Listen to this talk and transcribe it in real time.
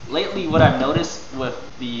Lately, what I've noticed with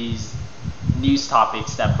these news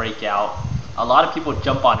topics that break out, a lot of people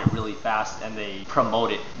jump on it really fast and they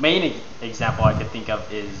promote it. Main example I could think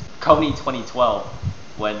of is Kony 2012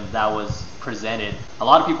 when that was presented. A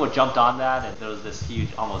lot of people jumped on that and there was this huge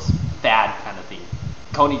almost fad kind of thing.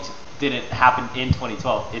 Kony didn't happen in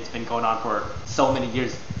 2012. It's been going on for so many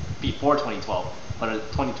years before 2012. But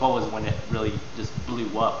 2012 was when it really just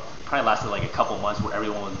blew up. It probably lasted like a couple months where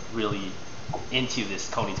everyone was really into this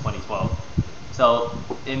Kony 2012. So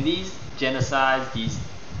in these genocides, these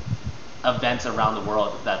events around the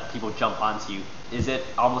world that people jump onto, is it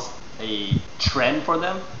almost a trend for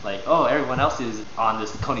them? Like, oh, everyone else is on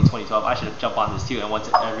this Kony 2012, I should jump on this too. And once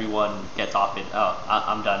everyone gets off it, oh,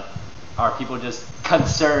 I'm done. Are people just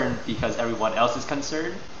concerned because everyone else is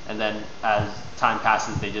concerned? And then as time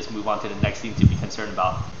passes, they just move on to the next thing to be concerned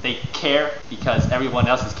about. They care because everyone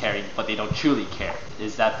else is caring, but they don't truly care.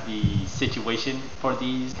 Is that the situation for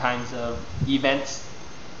these kinds of events?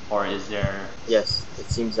 Or is there... Yes, it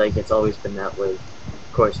seems like it's always been that way.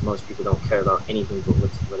 Of course, most people don't care about anything but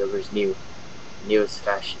whatever's new. Newest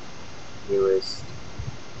fashion, newest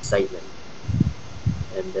excitement.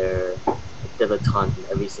 And they're dilettante in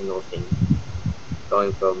every single thing.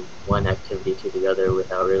 Going from one activity to the other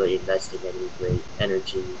without really investing any great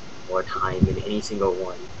energy or time in any single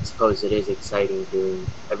one. I suppose it is exciting doing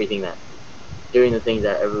the things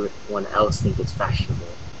that everyone else thinks is fashionable.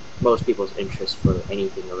 Most people's interest for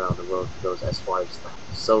anything around the world goes as far as that.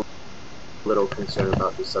 So little concern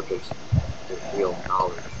about these subjects with real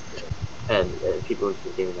knowledge. And people have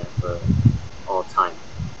been doing that for all time.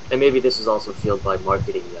 And maybe this is also fueled by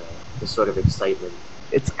marketing, this sort of excitement.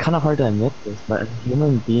 It's kind of hard to admit this, but as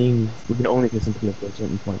human beings, we can only listen to it to a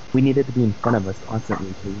certain point. We need it to be in front of us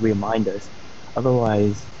constantly to remind us.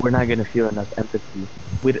 Otherwise, we're not going to feel enough empathy.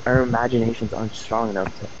 Our imaginations aren't strong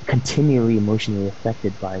enough to continually emotionally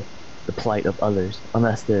affected by the plight of others,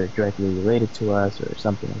 unless they're directly related to us or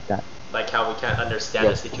something like that. Like how we can't understand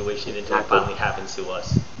the situation until it finally happens to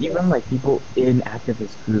us. Even like people in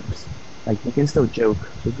activist groups, like they can still joke,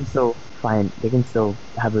 they can still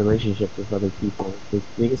have relationships with other people,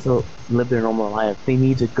 they can still live their normal life. They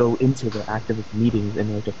need to go into the activist meetings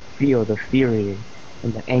in order to feel the fury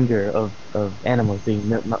and the anger of animals being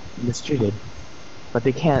mistreated. But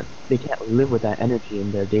they can't live with that energy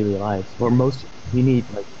in their daily lives. Or you need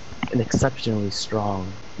like an exceptionally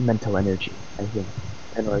strong mental energy, I think,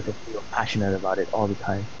 in order to feel passionate about it all the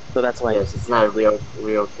time. So that's why it's not a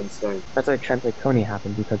real concern. That's why trends like Kony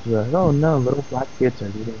happened, because we're like, oh no, little black kids are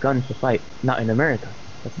using guns to fight. Not in America.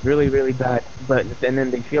 That's really, really bad. And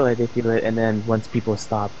then they feel it, and then once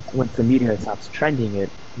the media stops trending it,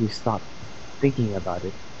 you stop thinking about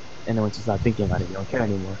it. And then once you stop thinking about it, you don't care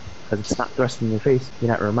anymore. Because it's not thrust in your face,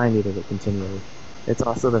 you're not reminded of it continually. It's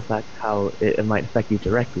also the fact how it might affect you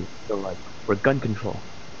directly. So like, for gun control,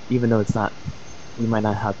 even though we might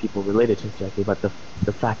not have people related to it directly, but the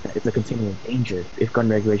fact that it's a continuing danger if gun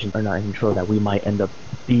regulations are not in control, that we might end up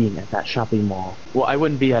being at that shopping mall. Well, I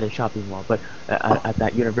wouldn't be at a shopping mall, but at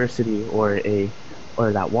that university or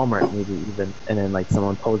that Walmart maybe even, and then like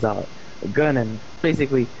someone pulls out a gun and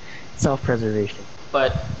basically self-preservation.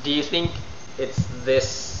 But do you think it's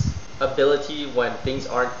this ability when things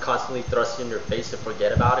aren't constantly thrust in your face to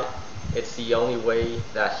forget about it? It's the only way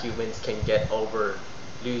that humans can get over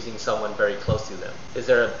losing someone very close to them. Is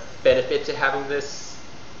there a benefit to having this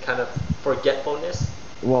kind of forgetfulness?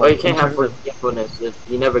 Well, you can't have forgetfulness if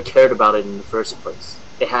you never cared about it in the first place.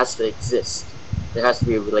 It has to exist. There has to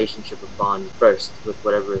be a relationship, a bond first with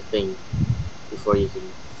whatever thing before you can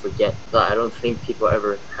forget. But I don't think people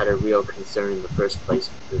ever had a real concern in the first place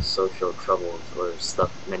with the social troubles or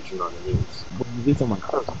stuff mentioned on the news. When you lose someone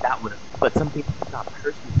close, that would have, but some people not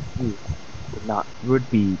personally would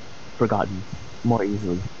be forgotten more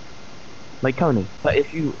easily, like Kony. But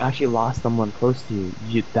if you actually lost someone close to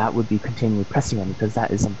you, that would be continually pressing on you, because that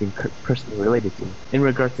is something personally related to you. In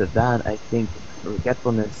regards to that, I think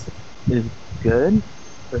forgetfulness is good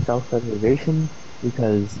for self-preservation,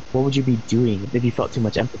 because what would you be doing if you felt too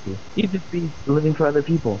much empathy? You'd just be living for other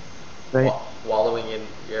people, right? Wallowing in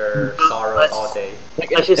your sorrow all day.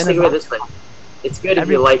 Let's just think of it this way. It's good if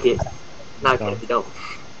you like it, not good if you don't.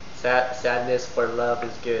 Sadness for love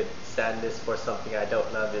is good. Sadness for something I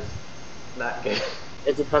don't love is not good.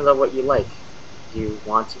 It depends on what you like. Do you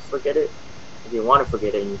want to forget it? If you want to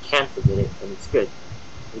forget it and you can't forget it, then it's good.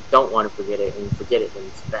 If you don't want to forget it and you forget it, then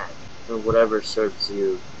it's bad. So whatever serves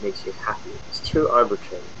you makes you happy. It's too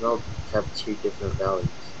arbitrary. You all have two different values.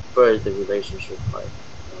 For the relationship part,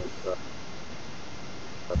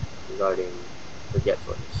 regarding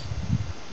forgetfulness.